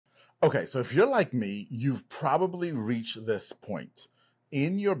Okay, so if you're like me, you've probably reached this point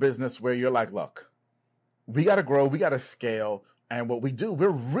in your business where you're like, look, we got to grow, we got to scale. And what we do, we're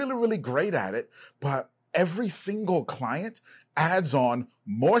really, really great at it. But every single client adds on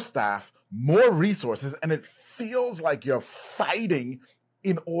more staff, more resources, and it feels like you're fighting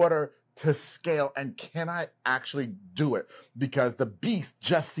in order to scale. And can I actually do it? Because the beast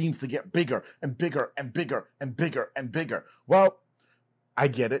just seems to get bigger and bigger and bigger and bigger and bigger. Well, I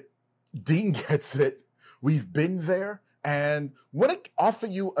get it. Dean gets it. We've been there, and want to offer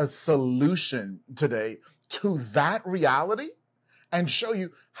you a solution today to that reality and show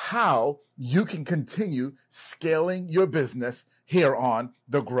you how you can continue scaling your business here on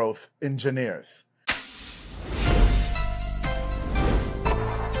The Growth Engineers.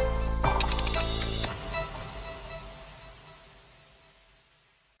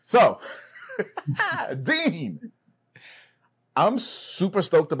 So, Dean, I'm super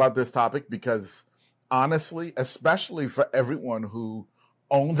stoked about this topic because honestly, especially for everyone who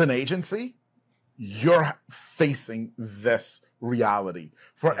owns an agency, you're facing this reality.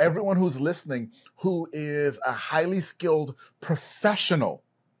 For everyone who's listening, who is a highly skilled professional,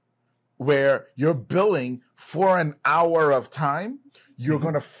 where you're billing for an hour of time, you're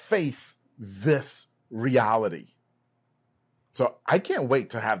going to face this reality. So I can't wait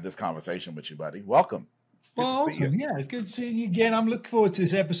to have this conversation with you, buddy. Welcome. Well, awesome. Yeah, it's good seeing you again. I'm looking forward to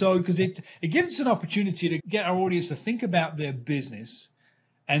this episode because it gives us an opportunity to get our audience to think about their business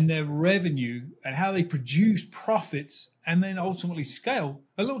and their revenue and how they produce profits and then ultimately scale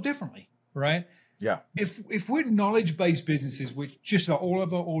a little differently, right? Yeah. If we're knowledge-based businesses, which just about all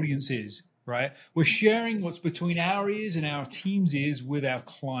of our audience is, right? We're sharing what's between our ears and our team's ears with our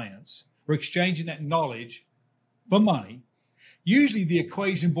clients. We're exchanging that knowledge for money. Usually the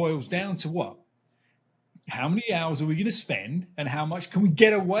equation boils down to what? How many hours are we going to spend and how much can we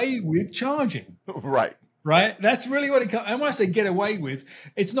get away with charging? Right. Right? That's really what it comes. And when I say get away with,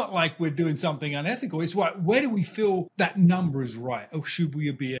 it's not like we're doing something unethical. It's like, where do we feel that number is right? Or should we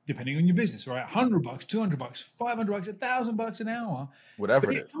be, depending on your business, right? $100, $200, $500, $1,000 an hour. Whatever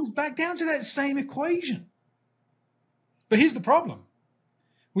but it is. It comes back down to that same equation. But here's the problem.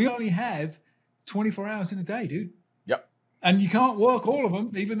 We only have 24 hours in a day, dude. Yep. And you can't work all of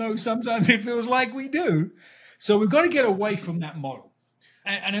them, even though sometimes it feels like we do. So we've got to get away from that model.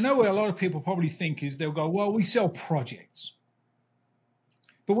 And I know what a lot of people probably think is they'll go, well, we sell projects.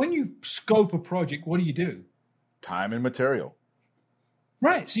 But when you scope a project, what do? Time and material.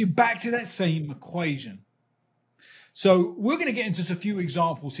 Right. So you're back to that same equation. So we're going to get into just a few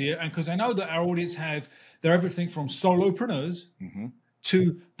examples here. And because I know that our audience they're everything from solopreneurs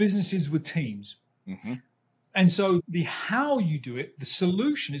to businesses with teams. Mm-hmm. And so the how you do it, the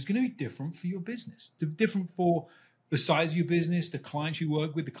solution is going to be different for your business, different for the size of your business, the clients you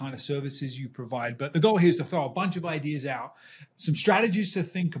work with, the kind of services you provide. But the goal here is to throw a bunch of ideas out, some strategies to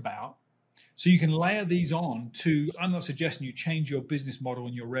think about, so you can layer these on to, I'm not suggesting you change your business model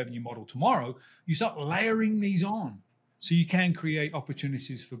and your revenue model tomorrow. You start layering these on so you can create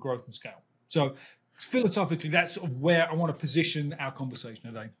opportunities for growth and scale. So philosophically, that's sort of where I want to position our conversation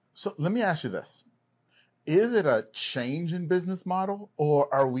today. So let me ask you this. Is it a change in business model,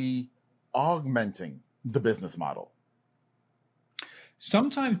 or are we augmenting the business model?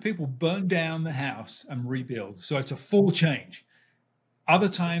 Sometimes people burn down the house and rebuild. So it's a full change. Other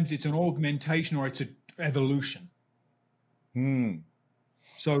times it's an augmentation or it's an evolution.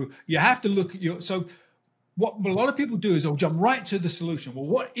 So you have to look at so what a lot of people do is they'll jump right to the solution. Well,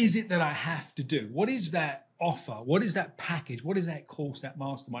 what is it that I have to do? What is that offer? What is that package? What is that course, that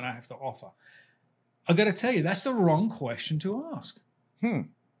mastermind I have to offer? I've got to tell you, that's the wrong question to ask.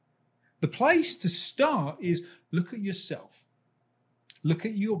 The place to start is look at yourself. Look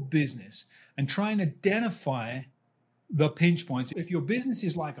at your business and try and identify the pinch points. If your business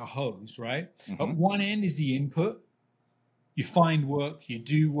is like a hose, right? At one end is the input. You find work, you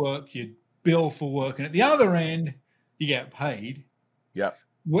do work, you bill for work. And at the other end, you get paid. Yeah.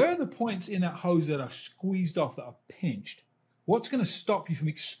 Where are the points in that hose that are squeezed off, that are pinched? What's going to stop you from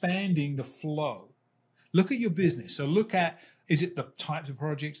expanding the flow? Look at your business. So look at, is it the types of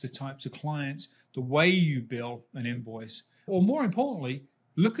projects, the types of clients, the way you bill an invoice? Or more importantly,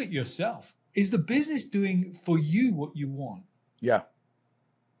 look at yourself. Is the business doing for you what you want? Yeah.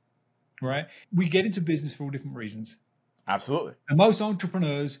 Right? We get into business for all different reasons. Absolutely. And most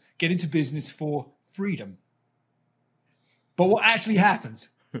entrepreneurs get into business for freedom. But what actually happens?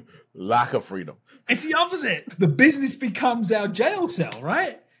 Lack of freedom. It's the opposite. The business becomes our jail cell,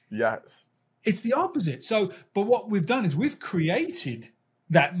 right? Yes. It's the opposite. So, but what we've done is we've created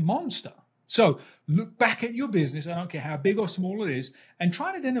that monster. So look back at your business, I don't care how big or small it is, and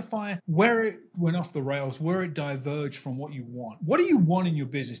try and identify where it went off the rails, where it diverged from what you want. What do you want in your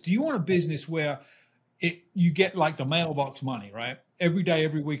business? Do you want a business where you get like the mailbox money, right? Every day,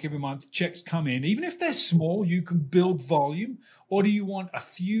 every week, every month, checks come in. Even if they're small, you can build volume. Or do you want a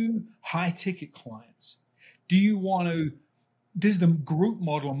few high-ticket clients? Does the group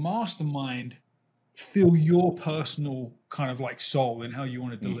model, mastermind, fill your personal kind of like soul in how you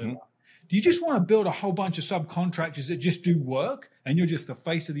want to deliver? Do you just want to build a whole bunch of subcontractors that just do work and you're just the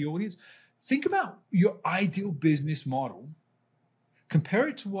face of the audience? Think about your ideal business model, compare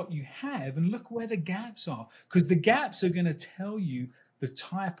it to what you have, and look where the gaps are, because the gaps are going to tell you the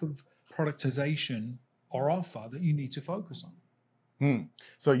type of productization or offer that you need to focus on.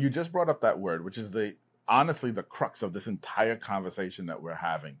 So you just brought up that word, which is honestly the crux of this entire conversation that we're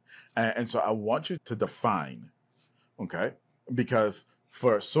having. And so I want you to define, okay? Because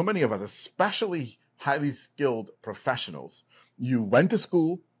for so many of us, especially highly skilled professionals, you went to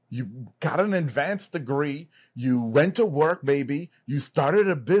school, you got an advanced degree, you went to work, maybe, you started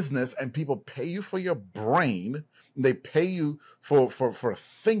a business, and people pay you for your brain, they pay you for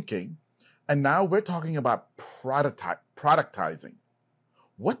thinking, and now we're talking about productizing.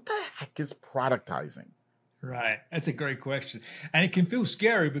 What the heck is productizing? Right. That's a great question. And it can feel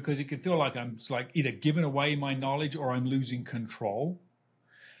scary because it can feel like I'm either giving away my knowledge or I'm losing control.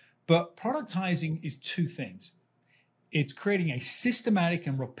 But productizing is two things. It's creating a systematic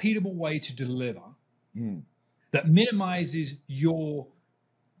and repeatable way to deliver that minimizes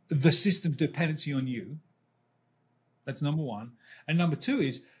the system's dependency on you. That's number one. And number two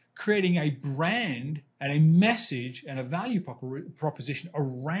is creating a brand and a message and a value proposition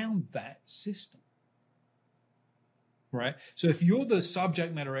around that system. Right? So if you're the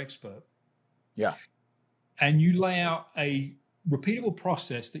subject matter expert, and you lay out a repeatable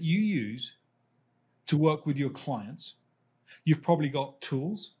process that you use to work with your clients, you've probably got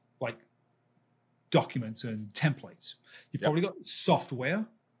tools like documents and templates. You've probably got software,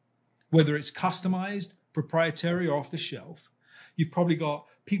 whether it's customized, proprietary, or off the shelf. You've probably got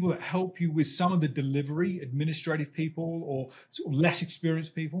people that help you with some of the delivery, administrative people or sort of less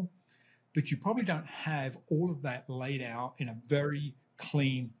experienced people. But you probably don't have all of that laid out in a very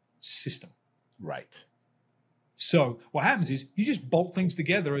clean system. Right. So what happens is you just bolt things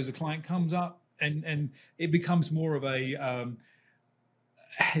together as a client comes up, and it becomes more of a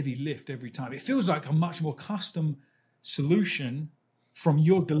heavy lift every time. It feels like a much more custom solution from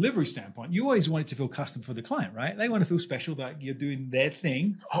your delivery standpoint. You always want it to feel custom for the client, right? They want to feel special, that you're doing their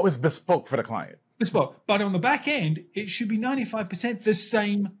thing. Always bespoke for the client. Bespoke. But on the back end, it should be 95% the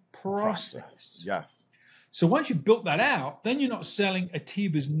same process. Yes. So once you've built that out, then you're not selling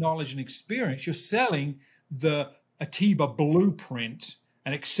Atiba's knowledge and experience. You're selling the Atiba blueprint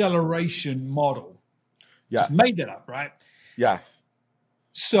and acceleration model. Yes. Just made that up, right? Yes.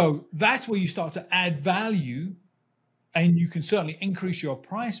 So that's where you start to add value, and you can certainly increase your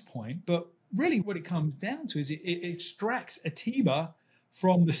price point. But really what it comes down to is it extracts Atiba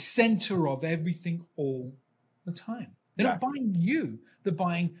from the center of everything all the time. They're not buying you. They're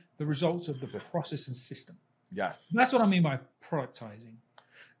buying the results of the process and system. Yes. That's what I mean by productizing.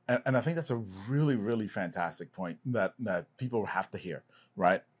 And I think that's a really, really fantastic point that people have to hear,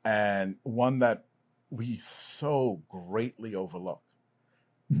 right? And one that we so greatly overlook.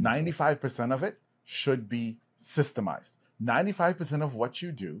 95% of it should be systemized. 95% of what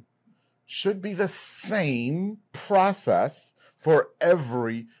you do should be the same process for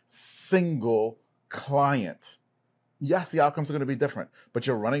every single client. Yes, the outcomes are going to be different, but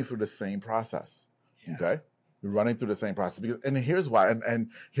you're running through the same process. Okay? You're running through the same process. And here's why.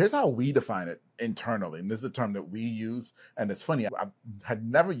 And here's how we define it internally. And this is a term that we use. And it's funny, I had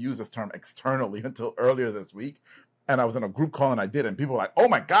never used this term externally until earlier this week. And I was in a group call and I did. And people were like, oh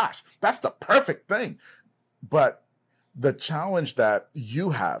my gosh, that's the perfect thing. But the challenge that you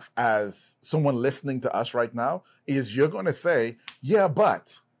have as someone listening to us right now is you're going to say, yeah,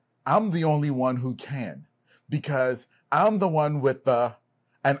 but I'm the only one who can, because I'm the one with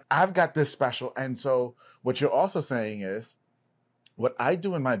and I've got this special. And so what you're also saying is, what I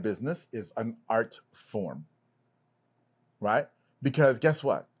do in my business is an art form, right? Because guess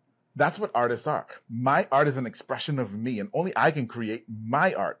what? That's what artists are. My art is an expression of me, and only I can create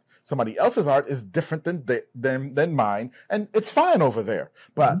my art. Somebody else's art is different than mine, and it's fine over there.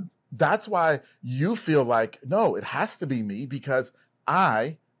 But that's why you feel like, no, it has to be me, because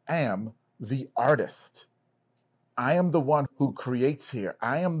I am the artist. I am the one who creates here.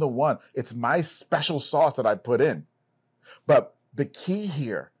 I am the one. It's my special sauce that I put in. But the key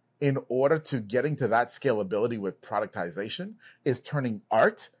here, in order to getting to that scalability with productization, is turning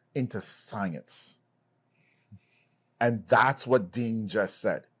art into science. And that's what Dean just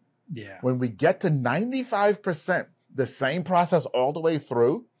said. Yeah. When we get to 95%, the same process all the way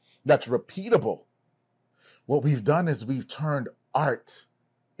through, that's repeatable, what we've done is we've turned art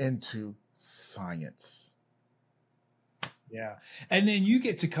into science. Yeah. And then you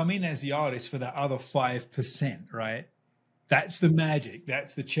get to come in as the artist for that other 5%, right? That's the magic.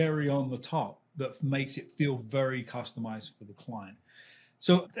 That's the cherry on the top that makes it feel very customized for the client.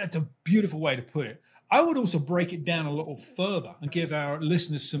 So that's a beautiful way to put it. I would also break it down a little further and give our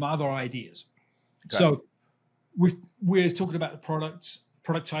listeners some other ideas. Okay. So we're talking about the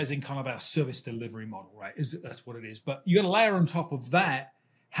productizing kind of our service delivery model, right? That's what it is. But you got to layer on top of that,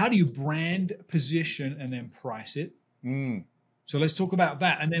 how do you brand, position, and then price it? So let's talk about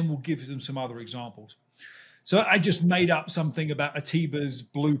that, and then we'll give them some other examples. So I just made up something about Atiba's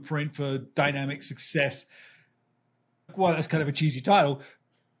blueprint for dynamic success. Well, that's kind of a cheesy title.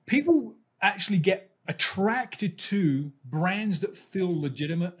 People actually get attracted to brands that feel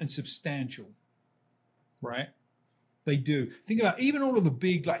legitimate and substantial, right? They do. Think about even all of the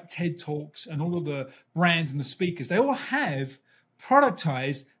big like TED Talks and all of the brands and the speakers, they all have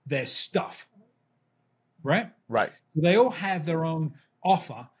productized their stuff, right? Right. They all have their own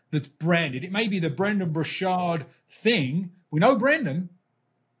offer that's branded. It may be the Brendan Burchard thing. We know Brendan,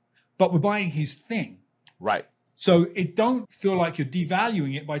 but we're buying his thing. Right. So it don't feel like you're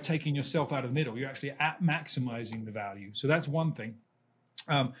devaluing it by taking yourself out of the middle. You're actually maximizing the value. So that's one thing.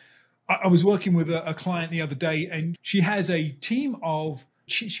 I was working with a client the other day, and she has a team of,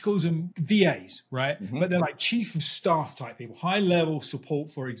 she calls them VAs, right? Mm-hmm. But they're like chief of staff type people, high level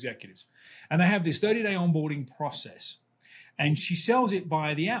support for executives. And they have this 30-day onboarding process. And she sells it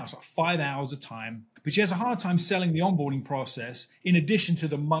by the hour, so 5 hours a time. But she has a hard time selling the onboarding process in addition to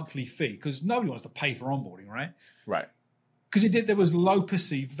the monthly fee, because nobody wants to pay for onboarding, right? Right. Because there was low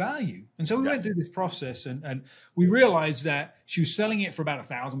perceived value. And so we went through this process, and we realized that she was selling it for about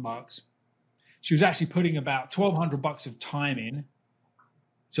 $1,000. She was actually putting about $1,200 of time in.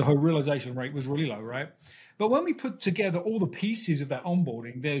 So her realization rate was really low, right? But when we put together all the pieces of that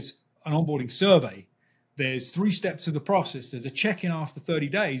onboarding, there's an onboarding survey. There's 3 steps to the process. There's a check-in after 30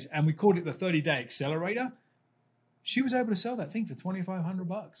 days, and we called it the 30-day accelerator. She was able to sell that thing for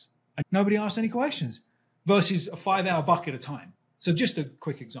 $2,500, and nobody asked any questions, versus a 5-hour buck at a time. So just a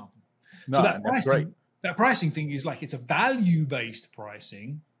quick example. No, so that's great. That pricing thing is like, it's a value-based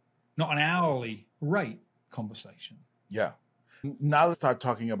pricing, not an hourly rate conversation. Yeah. Now let's start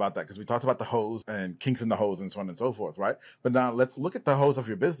talking about that, because we talked about the hose and kinks in the hose and so on and so forth, right? But now let's look at the hose of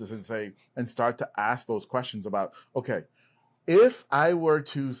your business and start to ask those questions about, okay, if I were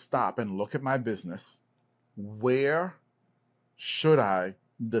to stop and look at my business, where should I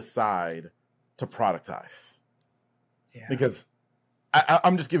decide to productize? Yeah. Because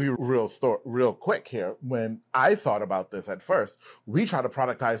I'm just giving you a real quick here. When I thought about this at first, we try to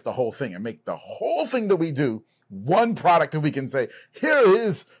productize the whole thing and make the whole thing that we do one product that we can say, here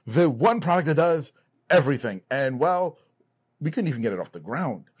is the one product that does everything. And well, we couldn't even get it off the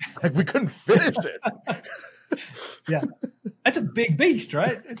ground. Like, we couldn't finish it. Yeah. That's a big beast,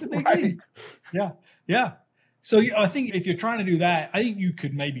 right? It's a big beast. Yeah. Yeah. So I think if you're trying to do that, I think you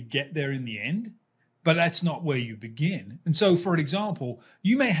could maybe get there in the end, but that's not where you begin. And so, for an example,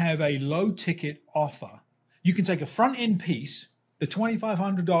 you may have a low ticket offer. You can take a front end piece, the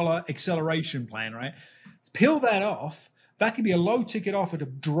 $2,500 acceleration plan, right? Peel that off. That could be a low ticket offer to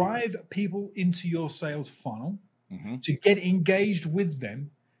drive people into your sales funnel, to get engaged with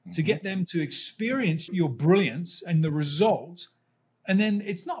them, to get them to experience your brilliance and the results. And then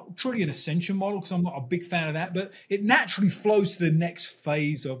it's not truly an ascension model, because I'm not a big fan of that, but it naturally flows to the next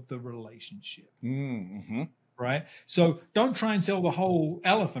phase of the relationship. Right? So don't try and sell the whole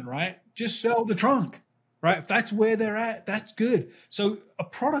elephant, right? Just sell the trunk. Right? If that's where they're at, that's good. So a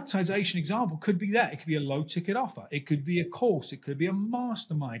productization example could be that. It could be a low ticket offer. It could be a course. It could be a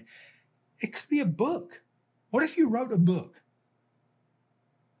mastermind. It could be a book. What if you wrote a book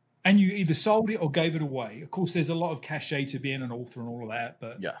and you either sold it or gave it away? Of course, there's a lot of cachet to being an author and all of that,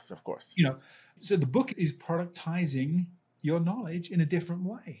 but yes, of course. So the book is productizing your knowledge in a different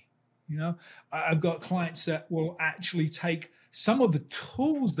way. I've got clients that will actually take some of the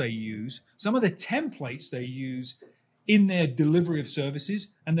tools they use, some of the templates they use in their delivery of services,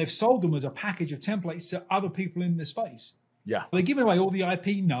 and they've sold them as a package of templates to other people in the space. Yeah. Are they giving away all the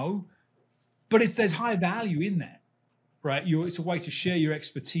IP? No. But if there's high value in that, right, it's a way to share your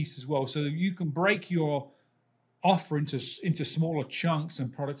expertise as well. So you can break your offer into smaller chunks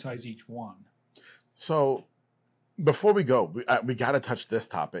and productize each one. So Before we go, we got to touch this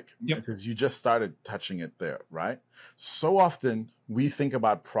topic Yep. because you just started touching it there, right? So often we think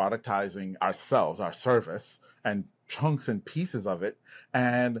about productizing ourselves, our service, and chunks and pieces of it.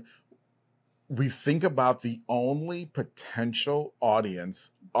 And we think about the only potential audience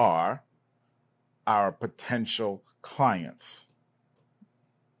are our potential clients.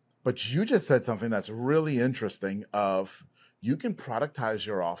 But you just said something that's really interesting of you can productize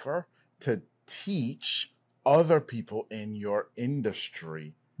your offer to teach other people in your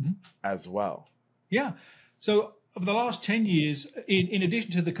industry as well. Yeah. So over the last 10 years, in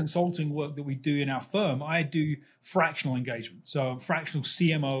addition to the consulting work that we do in our firm, I do fractional engagement. So fractional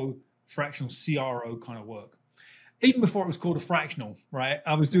CMO, fractional CRO kind of work. Even before it was called a fractional, right?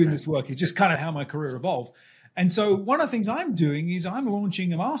 I was doing this work. It's just kind of how my career evolved. And so one of the things I'm doing is I'm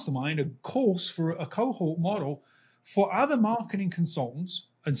launching a mastermind, a course for a cohort model for other marketing consultants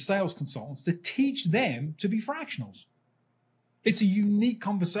and sales consultants to teach them to be fractionals. It's a unique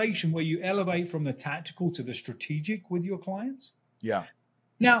conversation where you elevate from the tactical to the strategic with your clients. Yeah.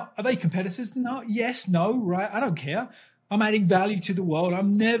 Now, are they competitors? No, yes, no, right? I don't care. I'm adding value to the world. I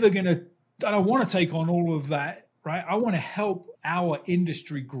don't want to take on all of that, right? I want to help our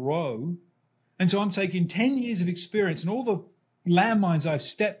industry grow. And so I'm taking 10 years of experience and all the landmines I've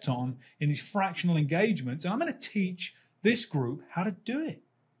stepped on in these fractional engagements, and I'm going to teach this group how to do it,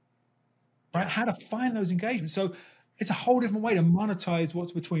 right? How to find those engagements. So it's a whole different way to monetize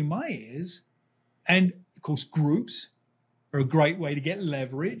what's between my ears. And of course, groups are a great way to get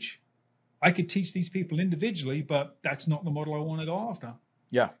leverage. I could teach these people individually, but that's not the model I want to go after.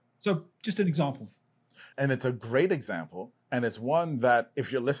 Yeah. So just an example. And it's a great example. And it's one that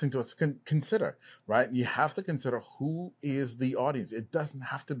if you're listening to us, consider, right? You have to consider who is the audience. It doesn't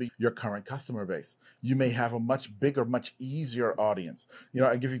have to be your current customer base. You may have a much bigger, much easier audience.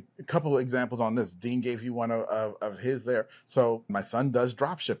 I give you a couple of examples on this. Dean gave you one of his there. So my son does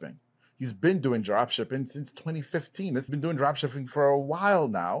drop shipping. He's been doing drop shipping since 2015. He's been doing drop shipping for a while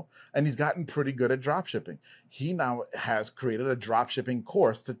now, and he's gotten pretty good at drop shipping. He now has created a drop shipping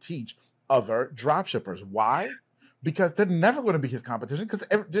course to teach other drop shippers. Why? Because they're never going to be his competition because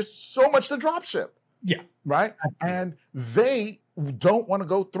there's so much to drop ship. Yeah. Right? Absolutely. And they don't want to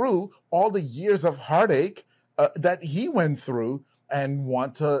go through all the years of heartache that he went through and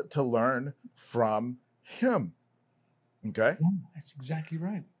want to learn from him. Okay? Yeah, that's exactly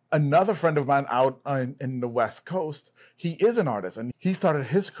right. Another friend of mine out in the West Coast, he is an artist and he started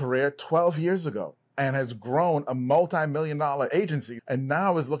his career 12 years ago and has grown a multi-million-dollar agency and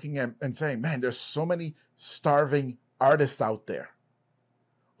now is looking at and saying, man, there's so many starving artists out there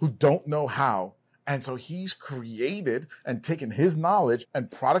who don't know how. And so he's created and taken his knowledge and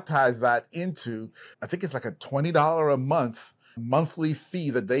productized that into, I think it's like a $20 a month monthly fee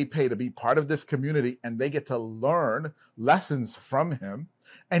that they pay to be part of this community. And they get to learn lessons from him.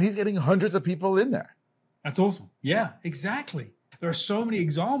 And he's getting hundreds of people in there. That's awesome. Yeah, exactly. There are so many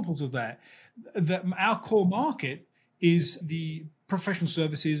examples of that. That our core market is the professional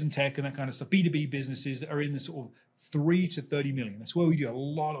services and tech and that kind of stuff, B2B businesses that are in the sort of 3 to 30 million. That's where we do a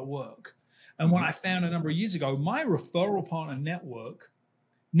lot of work. And what I found a number of years ago, my referral partner network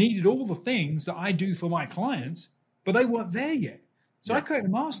needed all the things that I do for my clients, but they weren't there yet. So I created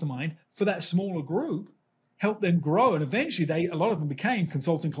a mastermind for that smaller group, helped them grow. And eventually a lot of them became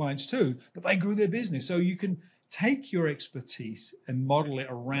consulting clients too, but they grew their business. So you can take your expertise and model it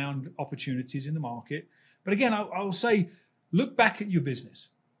around opportunities in the market. But again, I'll say, look back at your business.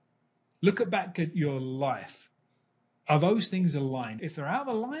 Look back at your life. Are those things aligned? If they're out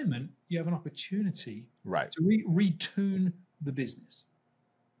of alignment, you have an opportunity to retune the business.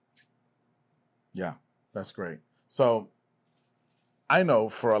 Yeah, that's great. So I know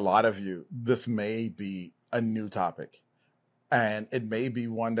for a lot of you, this may be a new topic, and it may be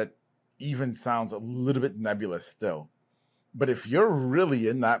one that even sounds a little bit nebulous still. But if you're really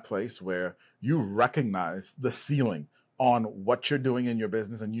in that place where you recognize the ceiling on what you're doing in your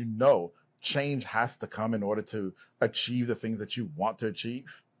business and you know change has to come in order to achieve the things that you want to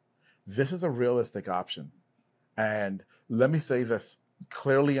achieve, this is a realistic option. And let me say this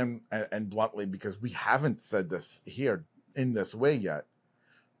clearly and bluntly, because we haven't said this here in this way yet.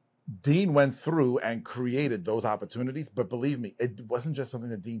 Dean went through and created those opportunities, but believe me, it wasn't just something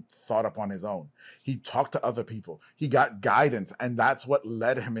that Dean thought up on his own. He talked to other people. He got guidance, and that's what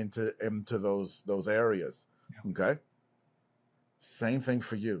led him into those areas. Yeah. Okay? Same thing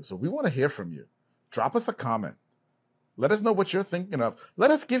for you. So we want to hear from you. Drop us a comment. Let us know what you're thinking of.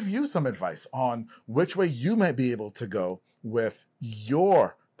 Let us give you some advice on which way you might be able to go with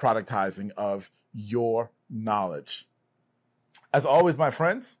your productizing of your knowledge. As always, my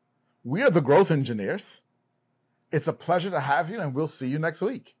friends, we are the growth engineers, It's a pleasure to have you, and we'll see you next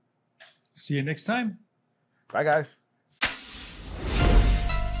week. See you next time. Bye, guys.